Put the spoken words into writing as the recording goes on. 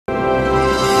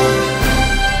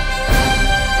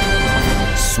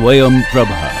Swayam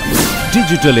Prabha.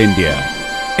 Digital India.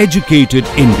 Educated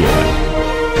India.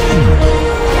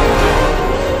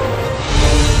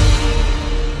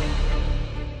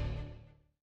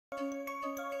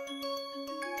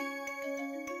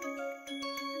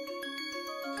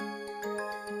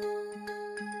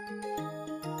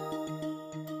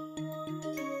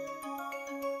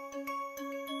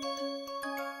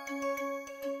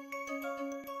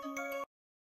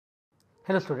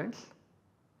 Hello students,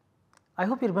 I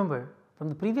hope you remember from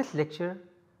the previous lecture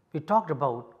we talked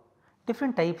about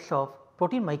different types of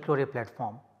protein microarray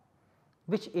platform,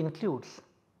 which includes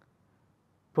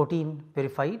protein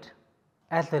purified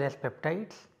as well as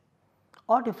peptides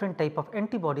or different type of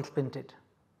antibodies printed.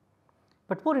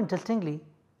 But more interestingly,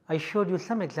 I showed you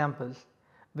some examples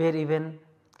where even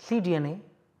cDNA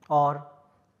or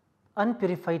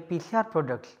unpurified PCR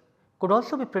products could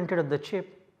also be printed on the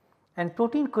chip and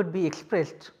protein could be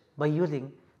expressed by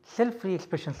using cell free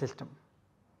expression system.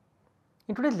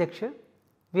 In today's lecture,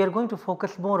 we are going to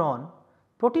focus more on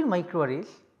protein microarrays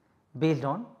based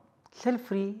on cell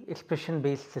free expression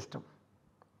based system.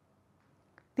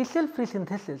 The cell free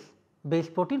synthesis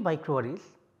based protein microarrays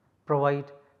provide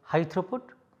high throughput,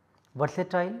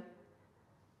 versatile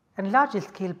and large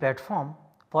scale platform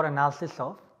for analysis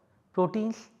of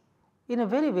proteins in a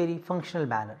very functional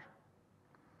manner.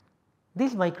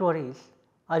 These microarrays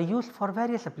are used for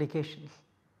various applications,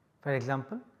 for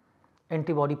example,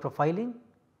 antibody profiling,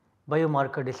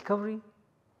 biomarker discovery,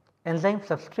 enzyme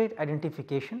substrate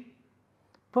identification,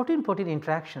 protein-protein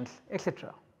interactions,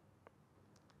 etc.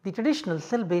 The traditional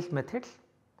cell based methods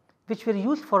which were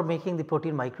used for making the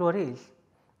protein microarrays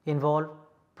involve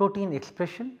protein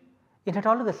expression in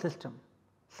heterologous system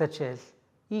such as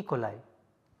E. coli.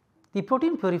 The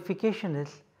protein purification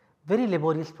is very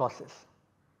laborious process.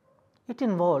 It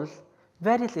involves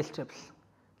various steps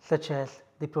such as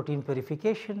the protein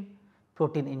purification,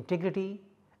 protein integrity,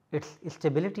 its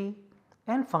stability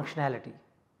and functionality.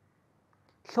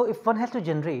 So, if one has to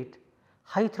generate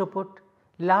high throughput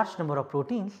large number of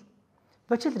proteins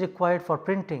which is required for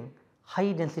printing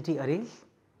high density arrays,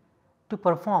 to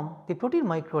perform the protein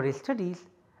microarray studies,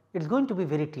 it is going to be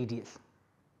very tedious,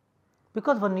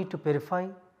 because one need to purify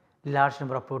large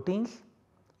number of proteins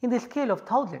in the scale of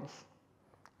thousands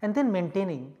and then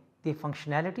maintaining the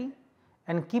functionality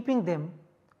and keeping them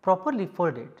properly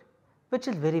folded, which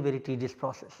is very tedious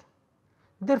process.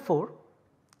 Therefore,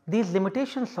 these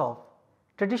limitations of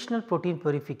traditional protein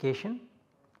purification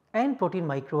and protein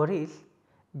microarrays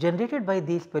generated by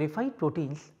these purified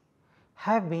proteins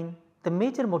have been the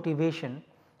major motivation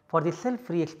for the cell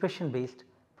free expression based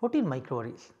protein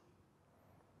microarrays.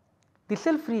 The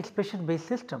cell free expression based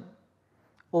system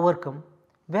overcome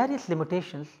various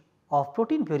limitations of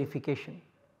protein purification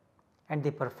and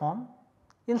they perform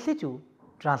in situ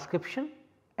transcription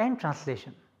and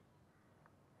translation.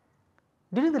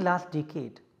 During the last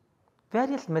decade,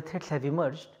 various methods have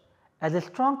emerged as a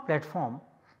strong platform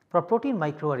for protein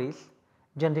microarrays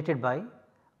generated by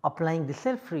applying the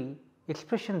cell free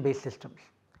expression based systems.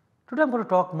 Today I am going to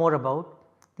talk more about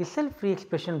the cell free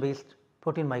expression based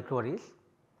protein microarrays,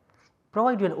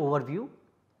 provide you an overview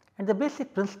and the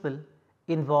basic principle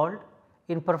involved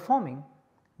in performing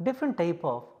different type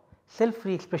of cell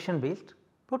free expression based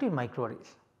protein microarrays.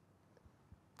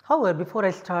 However, before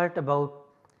I start about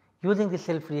using the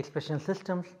cell free expression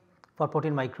systems for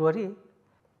protein microarray,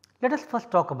 let us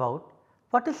first talk about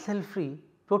what is cell free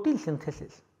protein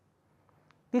synthesis.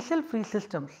 The cell free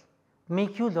systems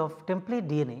make use of template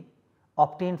DNA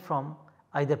obtained from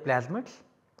either plasmids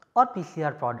or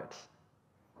PCR products.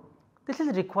 This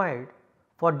is required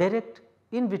for direct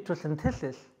in vitro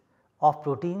synthesis of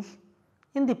proteins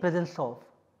in the presence of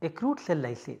a crude cell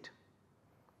lysate.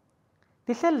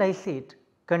 The cell lysate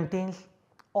contains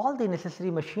all the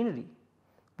necessary machinery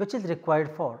which is required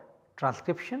for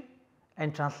transcription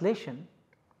and translation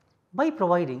by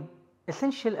providing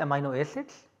essential amino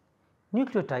acids,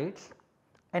 nucleotides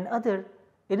and other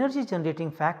energy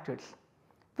generating factors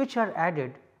which are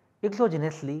added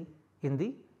exogenously in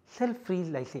the cell free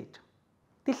lysate.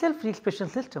 The cell free expression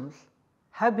systems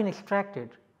have been extracted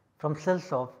from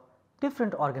cells of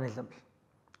different organisms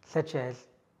such as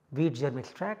wheat germ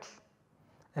extracts,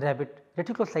 rabbit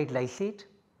reticulocyte lysate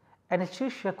and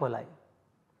Escherichia coli.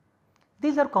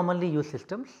 These are commonly used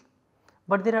systems,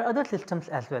 but there are other systems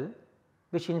as well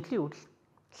which includes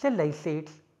cell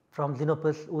lysates from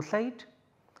Xenopus oocyte,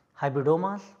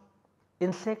 hybridomas,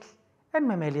 insects and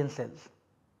mammalian cells.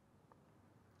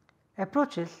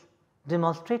 Approaches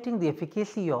demonstrating the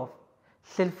efficacy of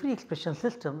cell free expression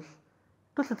systems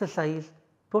to synthesize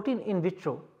protein in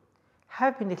vitro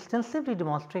have been extensively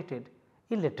demonstrated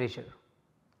in literature.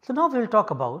 So, now we will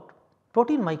talk about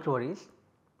protein microarrays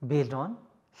based on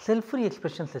cell free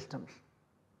expression systems.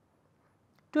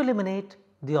 To eliminate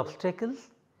the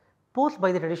obstacles posed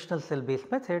by the traditional cell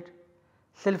based method,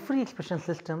 cell free expression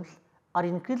systems are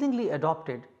increasingly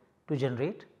adopted to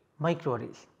generate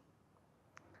microarrays.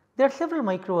 There are several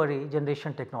microarray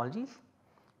generation technologies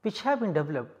which have been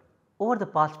developed over the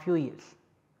past few years.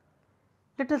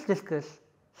 Let us discuss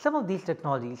some of these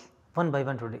technologies one by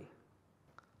one today.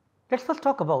 Let us first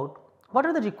talk about what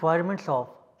are the requirements of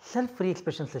cell free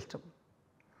expression system.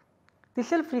 The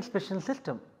cell free expression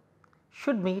system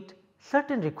should meet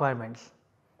certain requirements,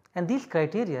 and these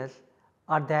criteria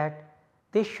are that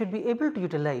they should be able to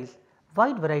utilize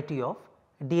wide variety of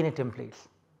DNA templates.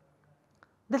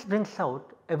 This brings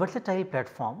out a versatile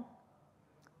platform.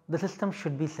 The system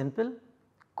should be simple,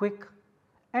 quick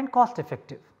and cost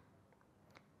effective.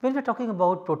 When we are talking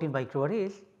about protein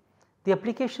microarrays, the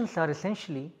applications are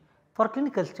essentially for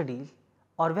clinical studies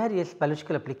or various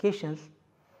biological applications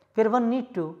where one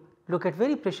need to look at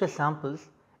very precious samples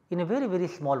in a very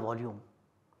small volume.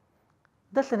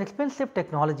 Thus, an expensive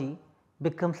technology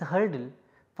becomes a hurdle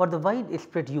for the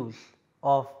widespread use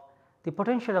of the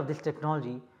potential of this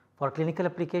technology for clinical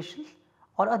applications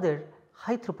or other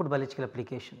high throughput biological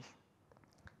applications.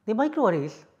 The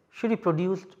microarrays should be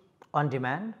produced on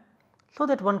demand so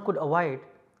that one could avoid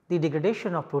the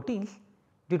degradation of proteins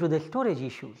due to the storage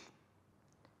issues.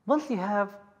 Once you have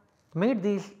made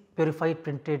these purified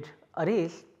printed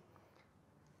arrays,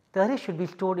 the array should be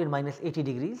stored in -80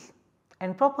 degrees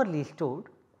and properly stored,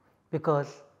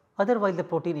 because otherwise the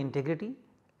protein integrity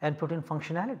and protein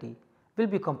functionality will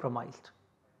be compromised.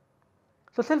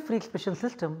 So, cell free expression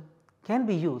system can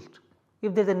be used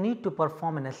if there is a need to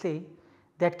perform an assay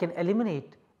that can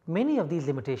eliminate many of these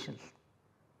limitations.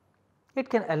 It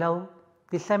can allow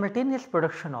the simultaneous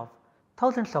production of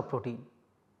thousands of protein.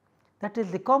 That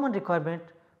is the common requirement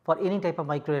for any type of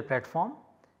microarray platform,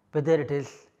 whether it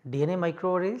is DNA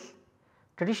microarrays,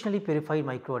 traditionally purified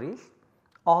microarrays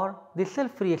or the cell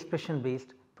free expression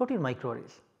based protein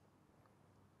microarrays.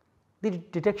 The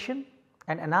detection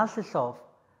and analysis of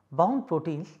bound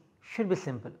proteins should be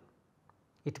simple.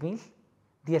 It means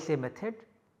the assay method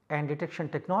and detection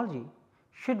technology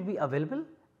should be available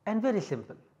and very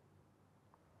simple.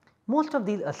 Most of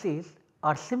these assays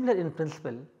are similar in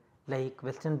principle like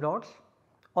Western blots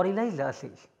or ELISA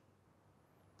assays.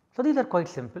 So, these are quite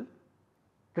simple.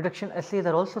 Detection assays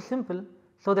are also simple,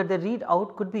 so that the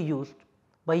readout could be used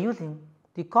by using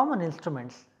the common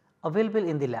instruments available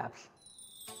in the labs.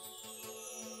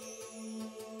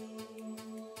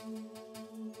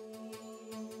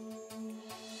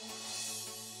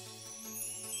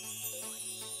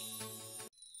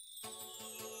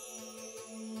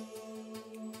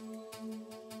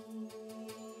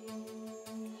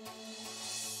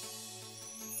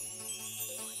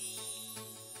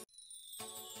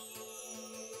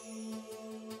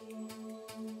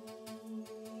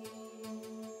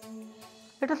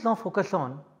 Let us now focus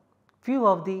on few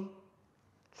of the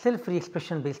cell free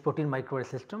expression based protein microarray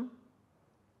system.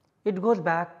 It goes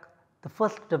back the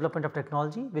first development of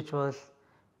technology, which was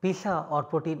PISA or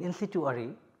protein in situ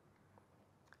array.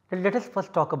 Let us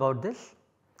first talk about this.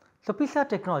 So, PISA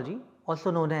technology, also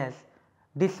known as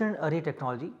discrete array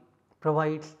technology,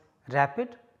 provides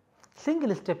rapid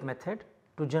single step method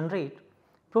to generate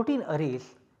protein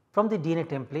arrays from the DNA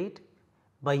template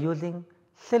by using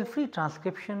cell free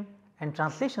transcription and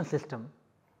translation system,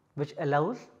 which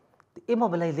allows the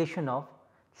immobilization of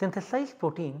synthesized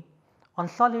protein on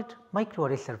solid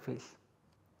microarray surface.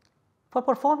 For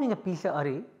performing a PISA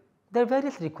array, there are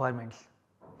various requirements.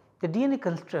 The DNA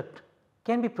construct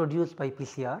can be produced by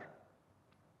PCR.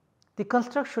 The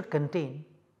construct should contain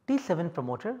T7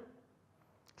 promoter,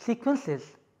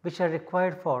 sequences which are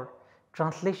required for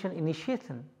translation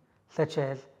initiation such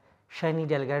as Shiny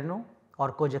Delgado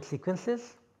or Kojak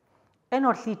sequences, N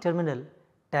or C terminal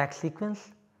tag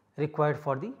sequence required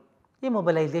for the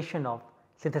immobilization of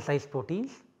synthesized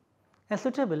proteins, and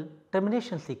suitable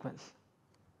termination sequence.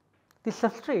 The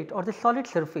substrate or the solid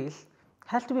surface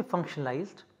has to be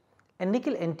functionalized and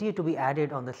nickel NTA to be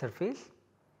added on the surface.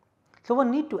 So,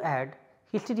 one need to add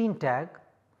histidine tag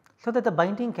so that the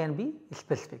binding can be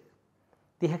specific.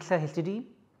 The hexahistidine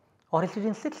or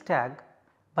histidine 6 tag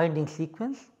binding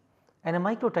sequence and a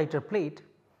microtiter plate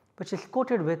which is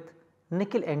coated with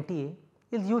nickel NTA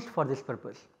is used for this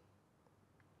purpose.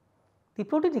 The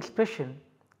protein expression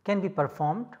can be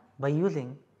performed by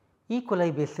using E.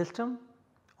 coli based system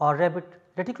or rabbit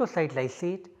reticulocyte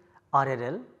lysate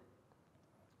RRL.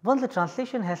 Once the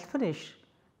translation has finished,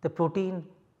 the protein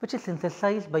which is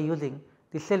synthesized by using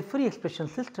the cell free expression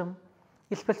system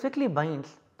specifically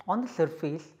binds on the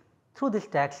surface through this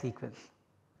tag sequence.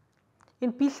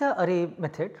 In PISA array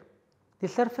method, the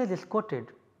surface is coated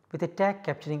with a tag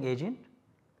capturing agent.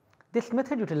 This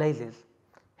method utilizes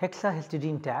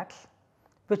hexahistidine tags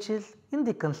which is in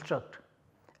the construct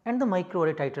and the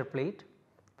microarray titer plate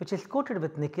which is coated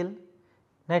with nickel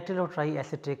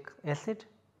nitrilotriacetic acid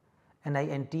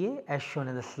NINTA as shown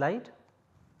in the slide.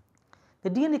 The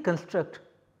DNA construct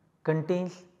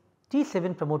contains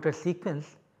T7 promoter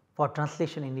sequence for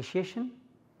translation initiation,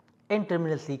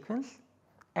 N-terminal sequence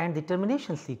and the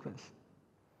termination sequence.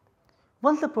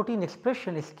 Once the protein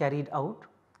expression is carried out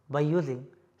by using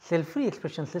cell-free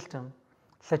expression system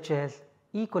such as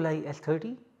E. coli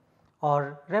S30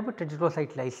 or rabbit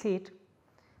reticulocyte lysate,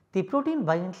 the protein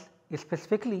binds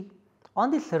specifically on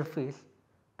the surface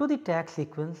to the tag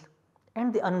sequence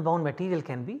and the unbound material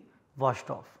can be washed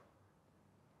off.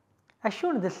 As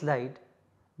shown in this slide,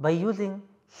 by using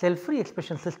cell-free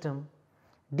expression system,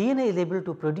 DNA is able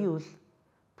to produce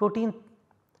protein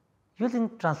using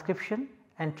transcription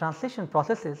and translation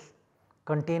processes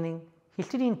containing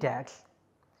histidine tags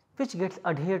which gets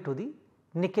adhered to the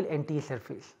nickel NTA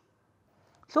surface.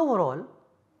 So, overall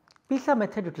PISA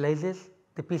method utilizes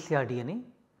the PCR DNA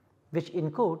which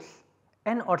encodes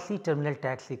N or C terminal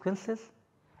tag sequences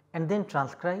and then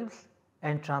transcribes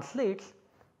and translates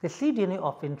the cDNA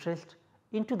of interest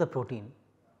into the protein.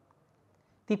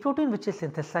 The protein which is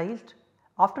synthesized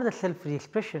after the cell free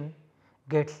expression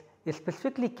gets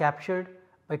specifically captured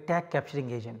by tag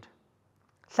capturing agent.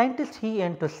 Scientists He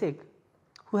and Tosig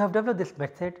who have developed this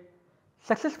method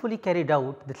successfully carried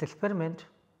out this experiment,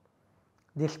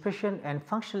 the expression and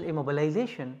functional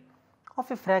immobilization of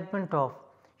a fragment of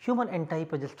human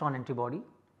anti-progesterone antibody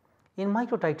in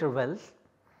microtiter wells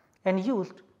and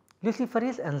used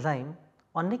luciferase enzyme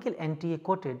on nickel NTA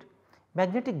coated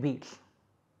magnetic beads.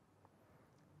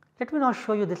 Let me now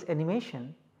show you this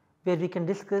animation where we can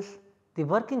discuss the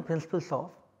working principles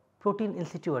of protein in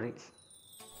situ arrays.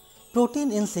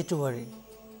 Protein in situ array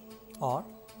or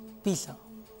PISA.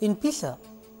 In PISA,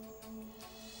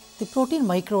 the protein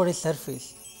microarray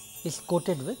surface is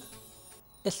coated with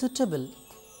a suitable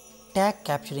tag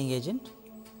capturing agent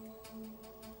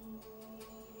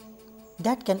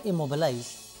that can immobilize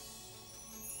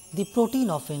the protein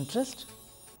of interest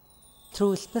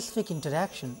through specific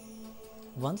interaction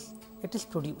once it is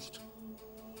produced.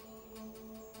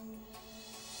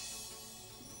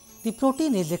 The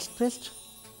protein is expressed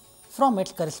from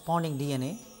its corresponding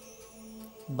DNA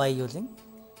by using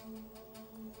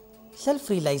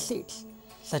cell-free lysates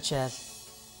such as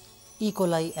E.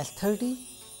 coli S30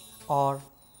 or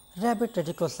rabbit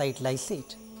reticulocyte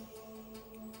lysate.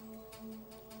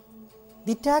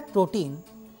 The tag protein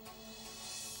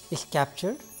is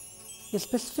captured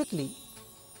specifically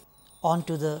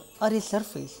onto the array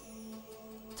surface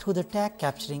through the tag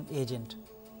capturing agent.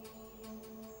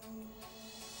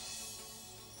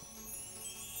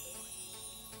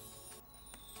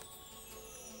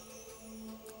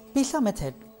 PISA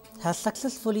method has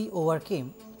successfully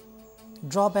overcome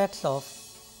drawbacks of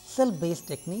cell-based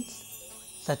techniques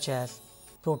such as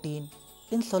protein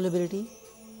insolubility,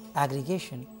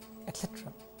 aggregation,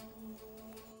 etc.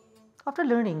 After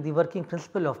learning the working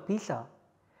principle of PISA,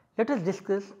 let us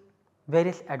discuss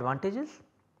various advantages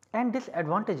and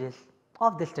disadvantages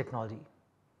of this technology.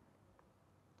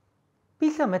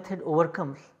 PISA method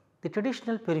overcomes the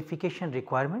traditional purification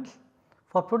requirements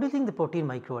for producing the protein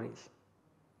microarrays.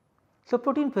 So,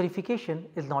 protein purification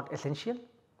is not essential,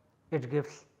 it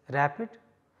gives rapid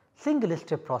single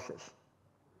step process.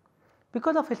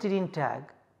 Because of histidine tag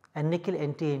and nickel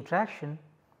NTA interaction,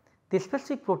 the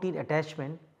specific protein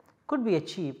attachment could be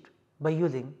achieved by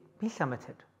using PISA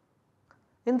method.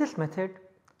 In this method,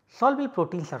 soluble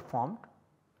proteins are formed.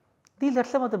 These are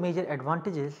some of the major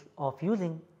advantages of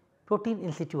using protein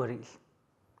in situ arrays.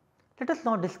 Let us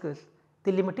now discuss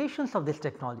the limitations of this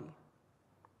technology.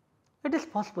 It is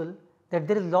possible that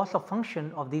there is loss of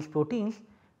function of these proteins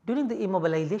during the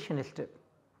immobilization step.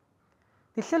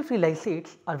 The cell-free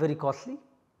lysates are very costly.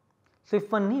 So,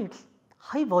 if one needs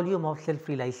high volume of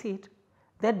cell-free lysate,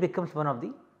 that becomes one of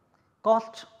the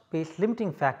cost based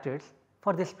limiting factors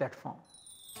for this platform.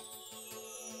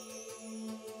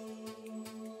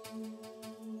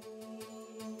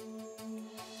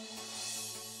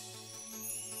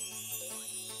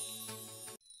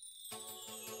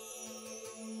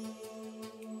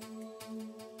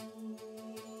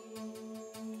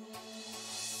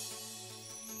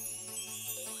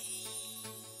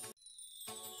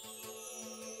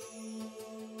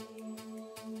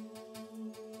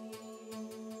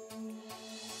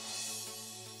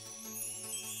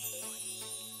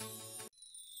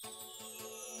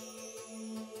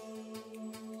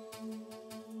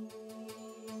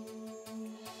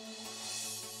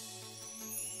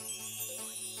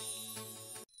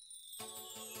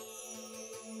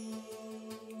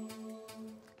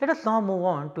 Let us now move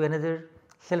on to another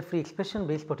cell free expression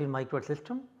based protein microarray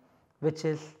system, which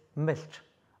is MIST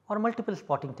or multiple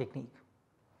spotting technique.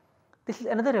 This is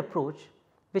another approach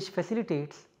which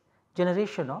facilitates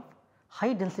generation of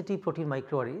high density protein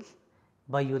microarrays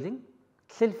by using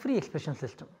cell free expression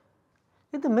system.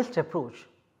 In the MIST approach,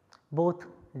 both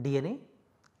DNA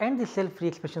and the cell free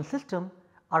expression system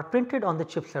are printed on the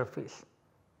chip surface.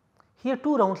 Here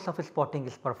 2 rounds of spotting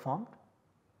is performed.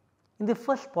 In the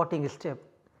first spotting step,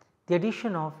 the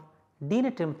addition of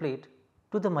DNA template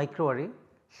to the microarray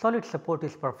solid support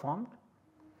is performed.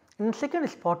 In second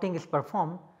spotting is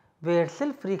performed where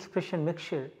cell free expression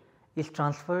mixture is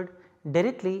transferred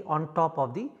directly on top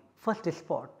of the first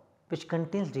spot which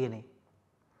contains DNA.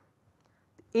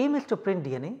 The aim is to print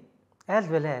DNA as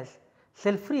well as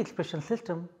cell free expression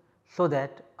system so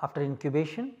that after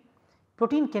incubation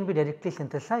protein can be directly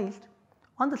synthesized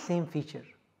on the same feature,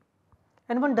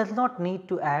 and one does not need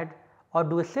to add or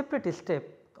do a separate step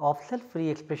of cell free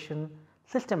expression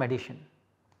system addition.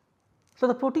 So,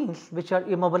 the proteins which are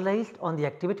immobilized on the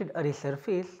activated array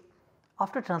surface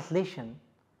after translation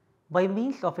by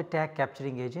means of a tag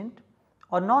capturing agent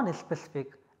or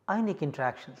non-specific ionic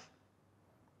interactions.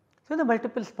 So, in the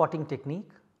multiple spotting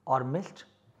technique or MIST,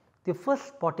 the first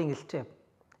spotting step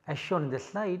as shown in the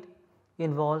slide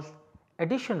involves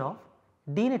addition of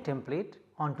DNA template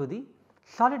onto the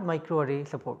solid microarray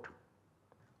support.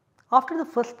 After the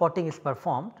first spotting is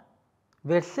performed,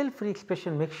 where cell free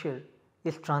expression mixture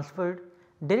is transferred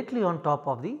directly on top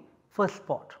of the first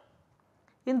spot.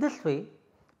 In this way,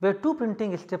 where 2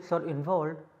 printing steps are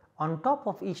involved on top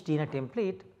of each DNA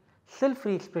template, cell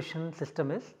free expression system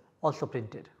is also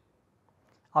printed.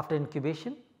 After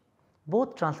incubation,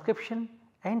 both transcription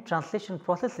and translation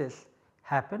processes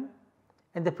happen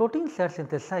and the proteins are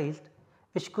synthesized,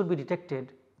 which could be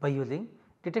detected by using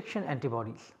detection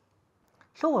antibodies.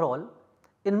 So, overall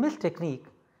in MIST technique,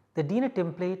 the DNA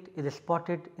template is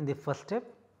spotted in the first step,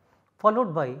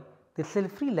 followed by the cell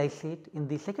free lysate in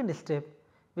the second step,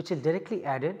 which is directly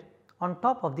added on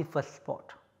top of the first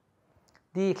spot.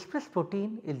 The expressed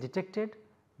protein is detected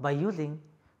by using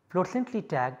fluorescently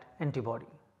tagged antibody.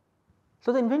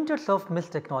 So, the inventors of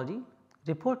MIST technology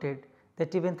reported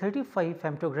that even 35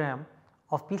 femtogram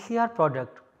of PCR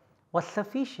product was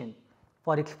sufficient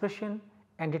for expression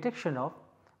and detection of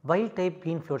wild type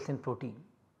green fluorescent protein.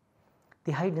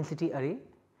 The high density array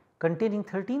containing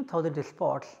 13,000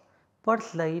 spots per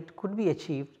slide could be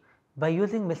achieved by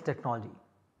using MIST technology.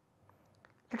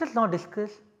 Let us now discuss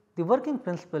the working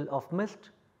principle of MIST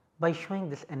by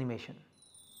showing this animation.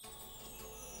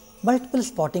 Multiple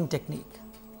spotting technique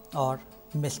or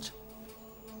MIST.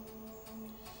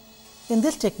 In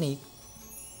this technique,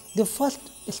 the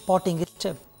first spotting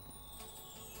step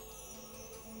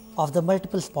of the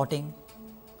multiple spotting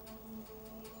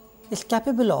is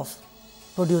capable of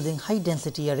producing high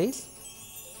density arrays.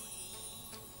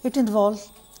 It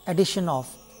involves addition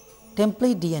of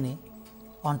template DNA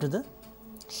onto the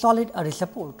solid array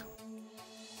support.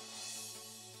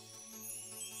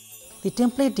 The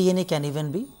template DNA can even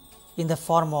be in the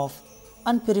form of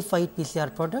unpurified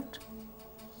PCR product,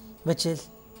 which is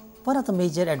one of the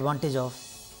major advantage of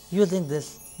using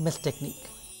this MIST technique.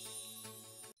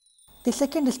 The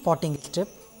second spotting step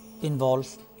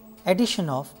involves addition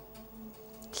of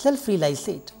cell free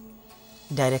lysate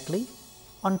directly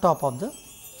on top of the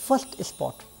first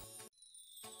spot.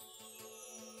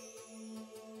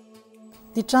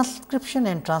 The transcription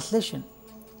and translation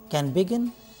can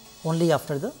begin only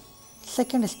after the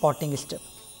second spotting step.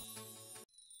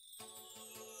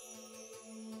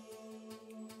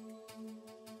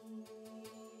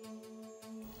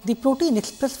 The protein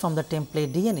expressed from the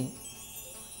template DNA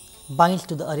binds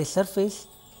to the array surface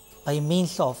by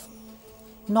means of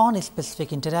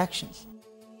non-specific interactions,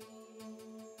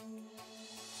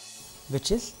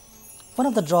 which is one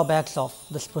of the drawbacks of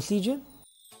this procedure.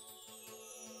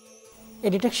 A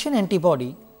detection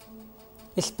antibody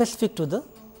specific to the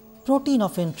protein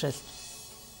of interest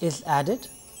is added,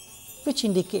 which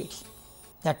indicates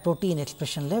that protein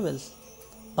expression levels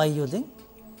by using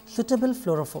suitable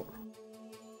fluorophore.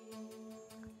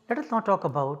 Let us now talk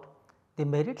about the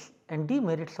merits and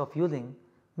demerits of using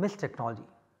MIST technology.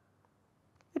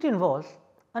 It involves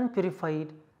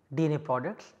unpurified DNA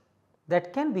products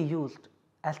that can be used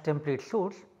as template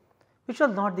source, which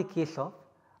was not the case of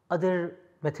other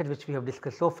methods which we have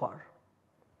discussed so far.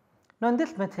 Now, in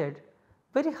this method,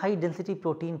 very high density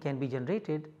protein can be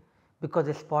generated because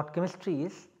the spot chemistry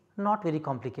is not very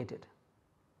complicated.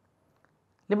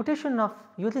 Limitation of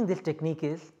using this technique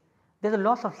is there is a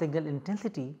loss of signal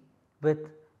intensity with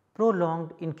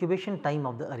prolonged incubation time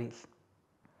of the arrays.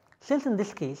 Since in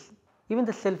this case even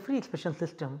the cell-free expression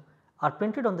system are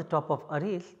printed on the top of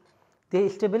arrays, their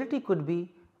stability could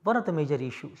be one of the major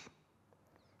issues.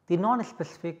 The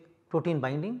non-specific protein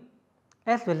binding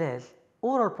as well as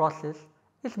overall process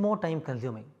is more time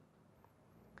consuming.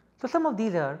 So, some of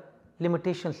these are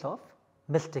limitations of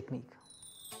mesh technique.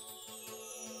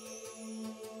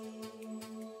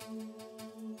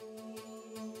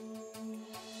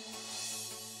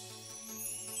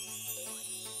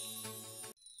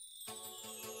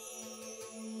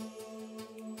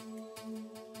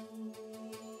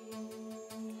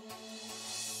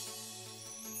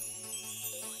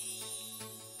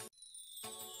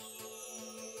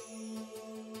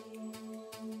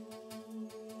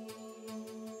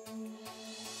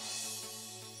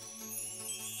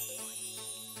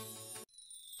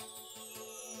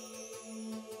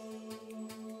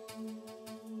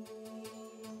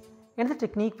 Another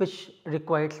technique which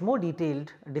requires more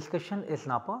detailed discussion is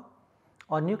NAPA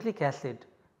or nucleic acid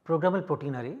programmable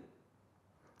protein array,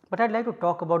 but I would like to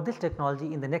talk about this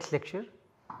technology in the next lecture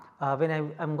when I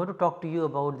am going to talk to you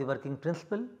about the working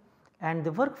principle and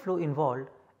the workflow involved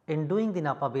in doing the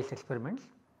NAPA based experiments.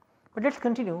 But let us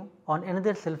continue on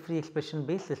another cell free expression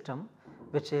based system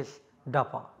which is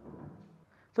DAPA.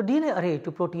 So, DNA array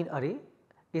to protein array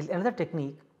is another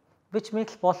technique which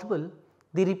makes possible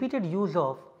the repeated use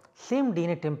of same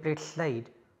DNA template slide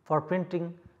for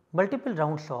printing multiple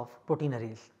rounds of protein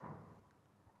arrays.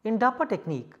 In DAPA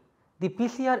technique, the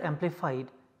PCR amplified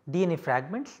DNA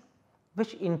fragments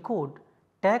which encode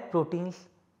tag proteins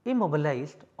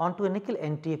immobilized onto a nickel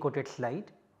NTA coated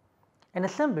slide and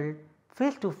assembled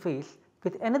face to face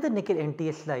with another nickel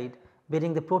NTA slide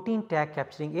bearing the protein tag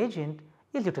capturing agent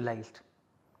is utilized.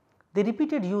 The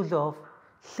repeated use of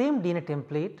same DNA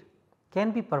template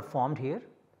can be performed here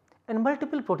and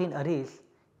multiple protein arrays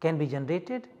can be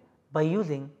generated by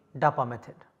using DAPA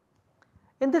method.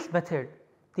 In this method,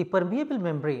 the permeable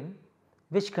membrane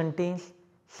which contains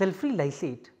cell free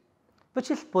lysate which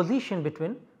is positioned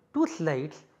between two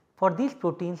slides for these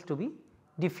proteins to be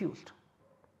diffused.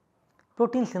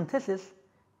 Protein synthesis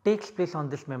takes place on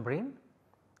this membrane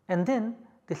and then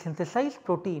the synthesized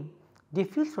protein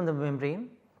diffused from the membrane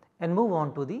and move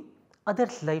on to the other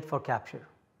slide for capture.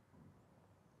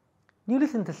 Newly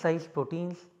synthesized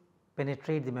proteins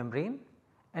penetrate the membrane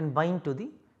and bind to the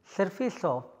surface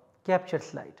of captured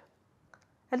slide.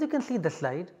 As you can see in the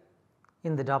slide,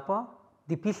 in the DAPA,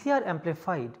 the PCR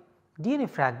amplified DNA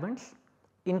fragments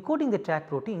encoding the tag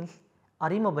proteins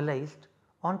are immobilized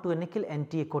onto a nickel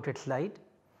NTA coated slide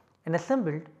and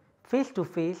assembled face to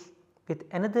face with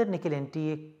another nickel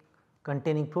NTA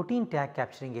containing protein tag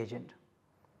capturing agent.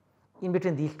 In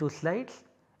between these two slides,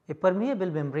 a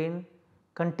permeable membrane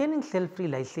containing cell free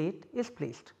lysate is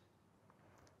placed.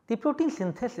 The protein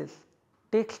synthesis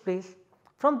takes place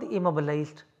from the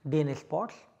immobilized DNA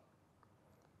spots.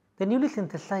 The newly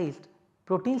synthesized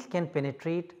proteins can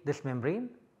penetrate this membrane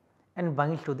and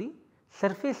bind to the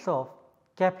surface of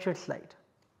captured slide.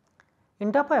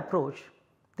 In DAPA approach,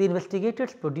 the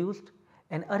investigators produced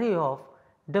an array of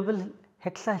double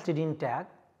hexahistidine tag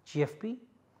GFP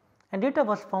and data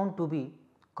was found to be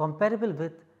comparable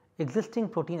with existing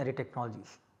protein array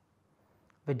technologies.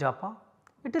 With DAPA,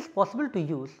 it is possible to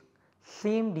use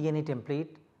same DNA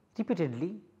template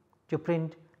repeatedly to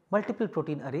print multiple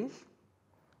protein arrays.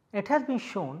 It has been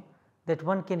shown that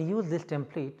one can use this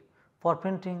template for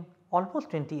printing almost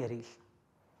 20 arrays.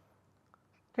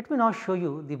 Let me now show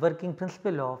you the working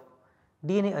principle of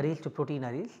DNA arrays to protein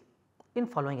arrays in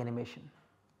following animation.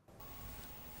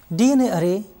 DNA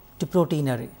array to protein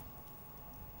array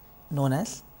known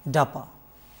as DAPA.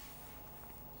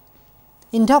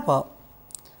 In DAPA,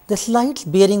 the slides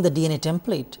bearing the DNA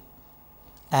template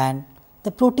and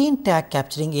the protein tag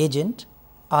capturing agent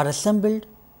are assembled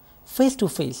face to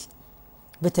face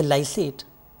with a lysate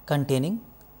containing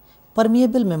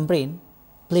permeable membrane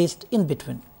placed in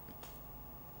between.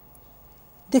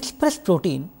 The expressed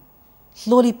protein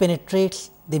slowly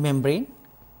penetrates the membrane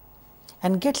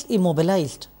and gets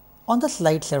immobilized on the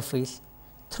slide surface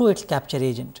through its capture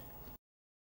agent.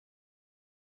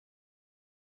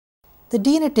 The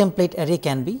DNA template array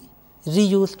can be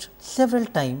reused several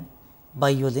times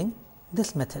by using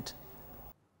this method.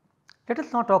 Let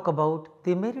us now talk about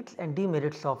the merits and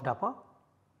demerits of DAPA.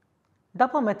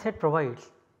 DAPA method provides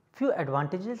few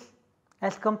advantages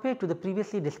as compared to the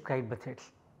previously described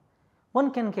methods.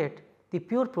 One can get the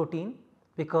pure protein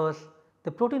because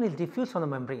the protein is diffused from the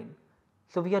membrane.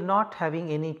 So, we are not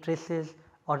having any traces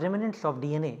or remnants of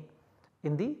DNA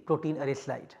in the protein array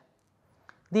slide.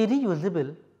 The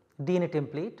reusable DNA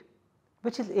template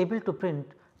which is able to print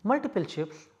multiple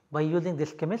chips by using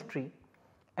this chemistry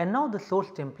and now the source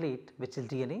template which is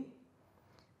DNA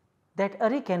that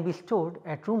array can be stored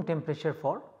at room temperature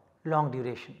for long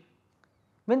duration.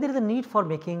 When there is a need for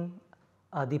making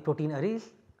the protein arrays,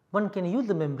 one can use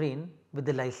the membrane with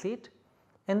the lysate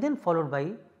and then followed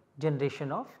by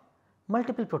generation of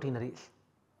multiple protein arrays.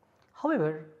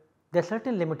 However, there are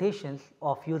certain limitations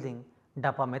of using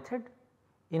DAPA method,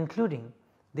 including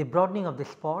the broadening of the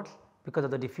spots because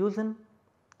of the diffusion.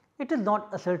 It is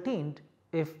not ascertained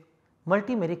if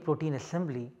multimeric protein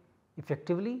assembly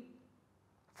effectively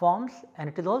forms, and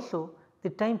it is also the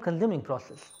time consuming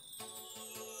process.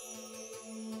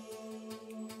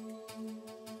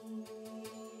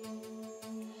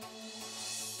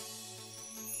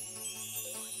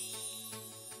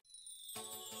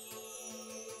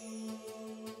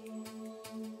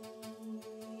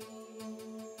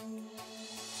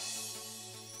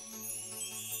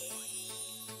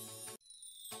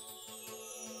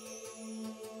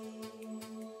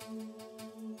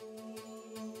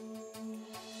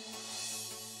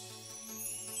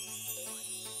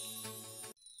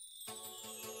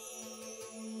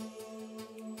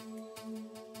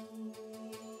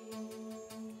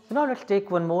 So, now let us take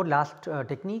one more last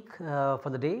technique for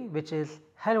the day, which is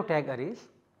halo tag arrays.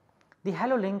 The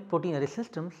halo link protein array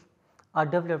systems are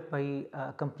developed by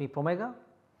company Promega,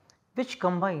 which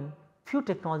combine few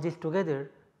technologies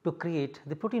together to create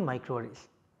the protein microarrays.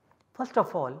 First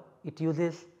of all, it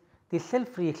uses the cell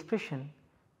free expression,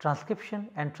 transcription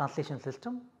and translation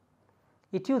system.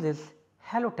 It uses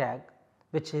halo tag,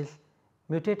 which is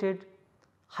mutated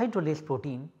hydrolase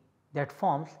protein that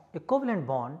forms a covalent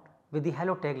bond with the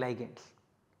halo tag ligands.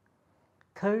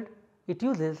 Third, it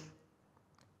uses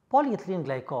polyethylene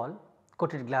glycol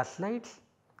coated glass slides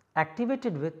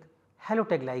activated with halo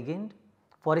tag ligand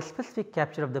for a specific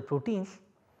capture of the proteins,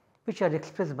 which are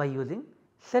expressed by using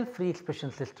cell free expression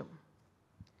system.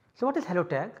 So, what is halo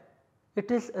tag?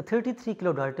 It is a 33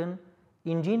 kilodalton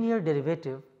engineered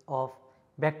derivative of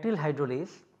bacterial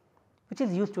hydrolase, which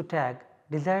is used to tag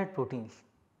desired proteins.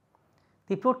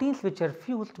 The proteins which are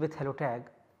fused with halo tag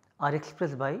are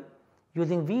expressed by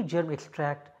using wheat germ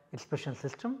extract expression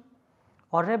system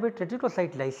or rabbit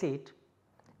reticulocyte lysate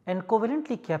and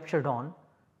covalently captured on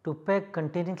to PEG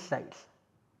containing slides.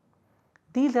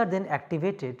 These are then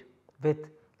activated with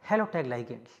halo tag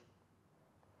ligands.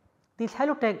 These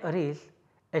halo tag arrays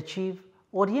achieve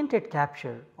oriented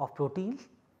capture of proteins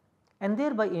and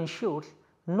thereby ensures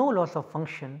no loss of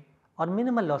function or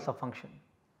minimal loss of function.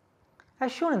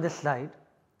 As shown in this slide,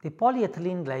 the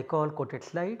polyethylene glycol coated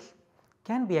slides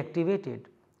can be activated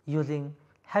using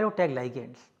halo tag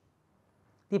ligands.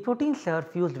 The proteins are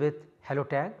fused with halo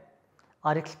tag,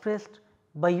 are expressed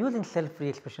by using cell free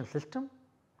expression system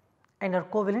and are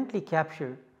covalently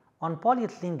captured on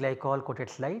polyethylene glycol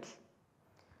coated slides.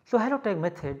 So, halo tag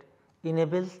method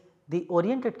enables the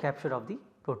oriented capture of the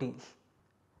proteins.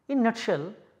 In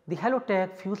nutshell, the halo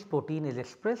tag fused protein is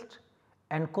expressed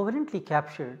and covalently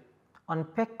captured on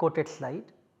PEG coated slide,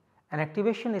 and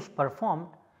activation is performed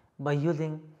by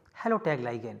using halo tag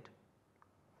ligand.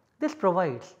 This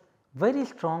provides very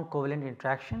strong covalent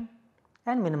interaction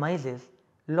and minimizes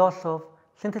loss of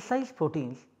synthesized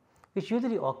proteins, which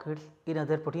usually occurs in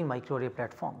other protein microarray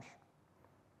platforms.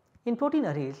 In protein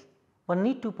arrays, one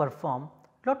need to perform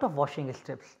lot of washing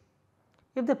steps.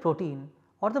 If the protein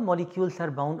or the molecules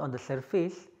are bound on the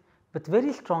surface with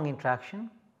very strong interaction,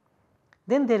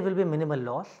 then there will be minimal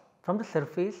loss from the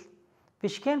surface,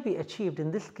 which can be achieved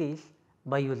in this case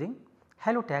by using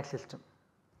halo tag system.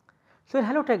 So, in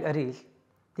halo tag arrays,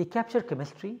 the capture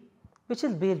chemistry, which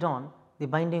is based on the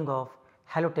binding of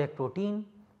halo tag protein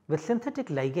with synthetic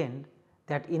ligand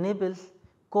that enables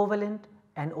covalent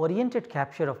and oriented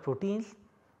capture of proteins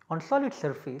on solid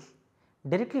surface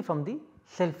directly from the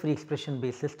cell free expression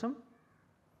based system.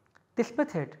 This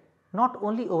method not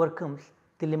only overcomes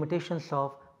the limitations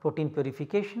of protein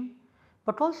purification,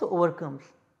 but also overcomes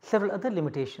several other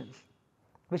limitations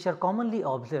which are commonly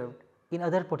observed in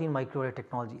other protein microarray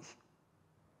technologies.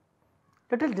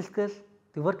 Let us discuss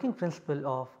the working principle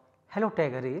of halo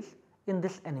tag arrays in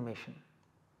this animation.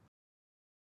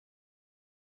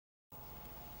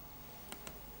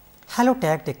 Halo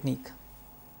tag technique.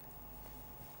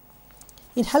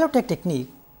 In halo tag technique,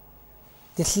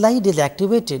 the slide is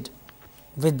activated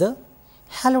with the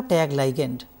halo tag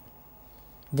ligand,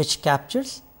 which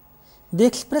captures the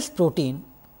expressed protein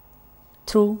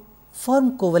through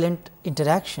firm covalent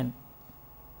interaction,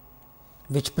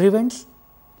 which prevents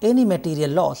any material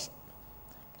loss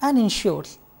and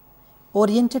ensures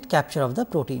oriented capture of the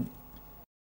protein.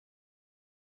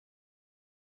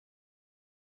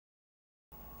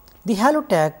 The halo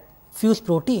tag fused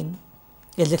protein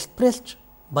is expressed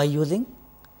by using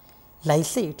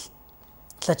lysates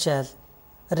such as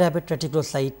rabbit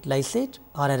reticulocyte lysate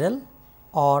RRL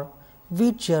or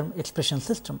wheat germ expression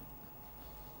system,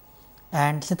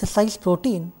 and synthesized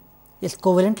protein is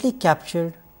covalently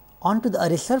captured onto the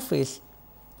array surface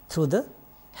through the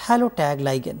halo tag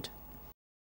ligand.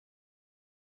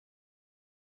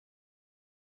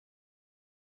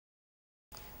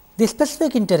 The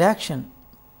specific interaction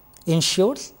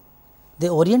ensures the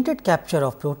oriented capture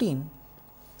of protein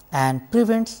and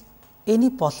prevents any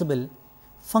possible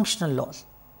functional loss.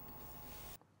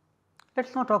 Let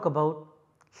us now talk about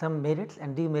some merits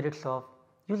and demerits of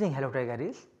using halo tag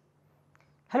arrays.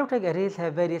 Halo tag arrays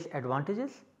have various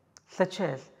advantages such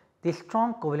as the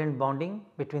strong covalent bonding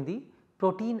between the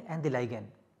protein and the ligand.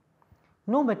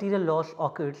 No material loss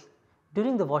occurs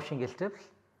during the washing steps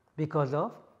because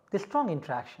of the strong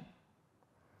interaction.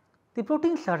 The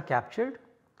proteins are captured,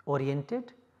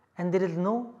 oriented, and there is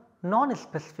no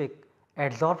non-specific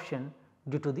adsorption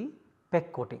due to the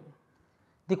PEG coating.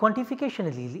 The quantification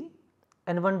is easy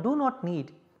and one do not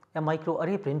need a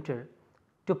microarray printer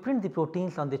to print the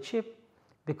proteins on the chip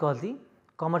because the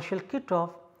commercial kit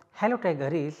of halo tag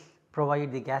arrays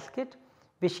provide the gasket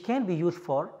which can be used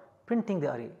for printing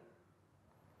the array.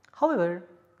 However,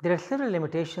 there are several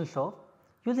limitations of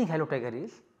using halo tag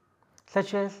arrays,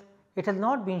 such as it has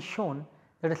not been shown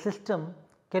that a system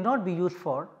cannot be used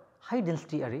for high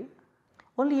density array.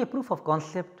 Only a proof of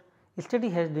concept study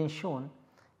has been shown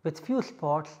with few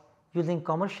spots using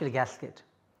commercial gasket.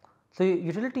 So,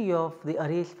 utility of the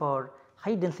arrays for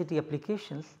high density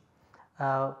applications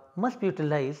must be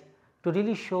utilized to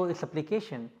really show its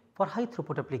application for high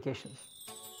throughput applications.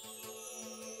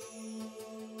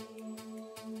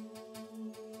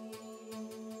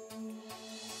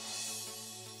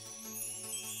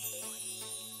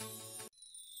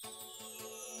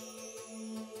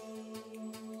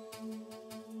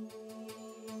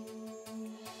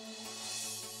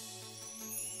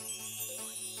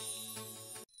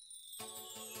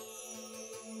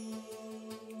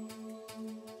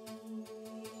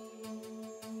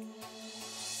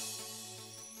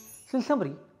 So, in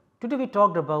summary, today we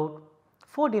talked about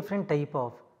 4 different type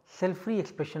of cell free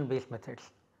expression based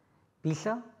methods: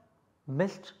 PISA,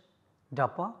 MIST,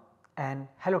 DAPA and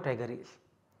halo tag arrays.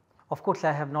 Of course,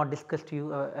 I have not discussed to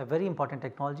you a very important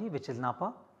technology which is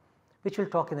NAPA, which we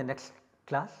will talk in the next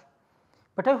class.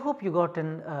 But I hope you got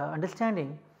an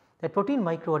understanding that protein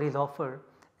microarrays offer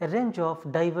a range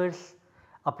of diverse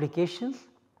applications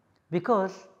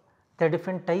because the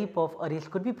different type of arrays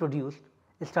could be produced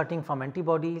starting from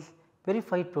antibodies,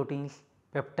 purified proteins,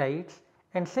 peptides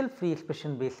and cell free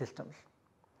expression based systems.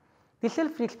 The cell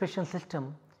free expression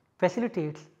system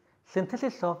facilitates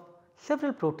synthesis of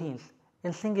several proteins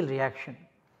in single reaction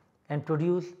and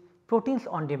produce proteins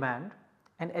on demand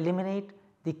and eliminate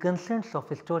the concerns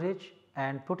of storage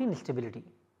and protein stability.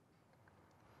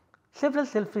 Several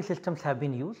cell free systems have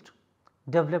been used,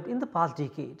 developed in the past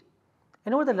decade,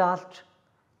 and over the last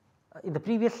in the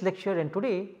previous lecture and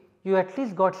today you at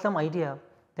least got some idea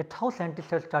that how scientists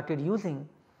have started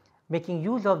making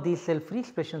use of these cell free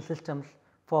expression systems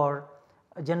for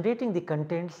generating the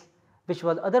contents which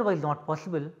was otherwise not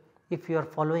possible if you are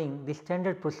following the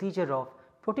standard procedure of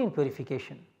protein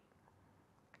purification.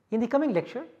 In the coming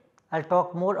lecture, I will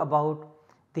talk more about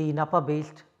the NAPA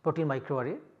based protein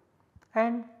microarray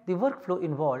and the workflow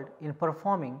involved in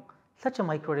performing such a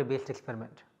microarray based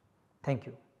experiment. Thank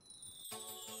you.